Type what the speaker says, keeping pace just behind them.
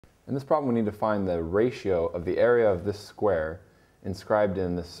In this problem, we need to find the ratio of the area of this square inscribed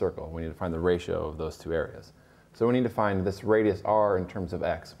in this circle. We need to find the ratio of those two areas. So we need to find this radius r in terms of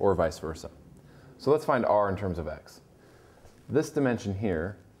x, or vice versa. So let's find r in terms of x. This dimension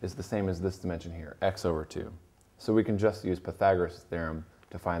here is the same as this dimension here, x over 2. So we can just use Pythagoras' theorem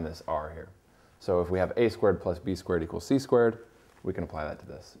to find this r here. So if we have a squared plus b squared equals c squared, we can apply that to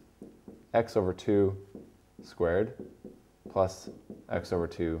this. X over 2 squared plus x over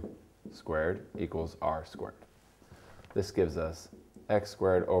 2 squared equals r squared. This gives us x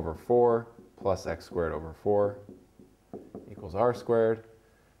squared over 4 plus x squared over 4 equals r squared.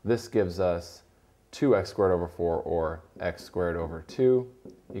 This gives us 2x squared over 4, or x squared over 2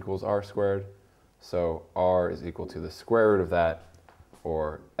 equals r squared. So r is equal to the square root of that,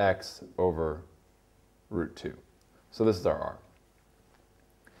 or x over root 2. So this is our r.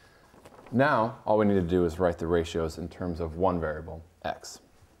 Now, all we need to do is write the ratios in terms of one variable, x.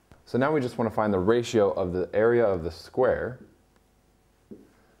 So now we just want to find the ratio of the area of the square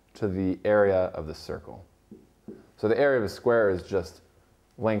to the area of the circle. So the area of a square is just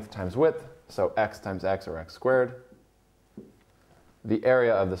length times width, so x times x, or x squared. The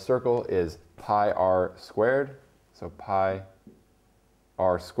area of the circle is pi r squared, so pi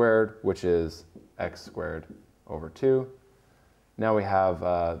r squared, which is x squared over 2. Now we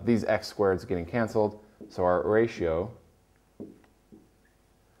have these x squareds getting canceled, so our ratio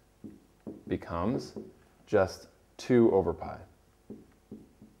becomes just 2 over pi.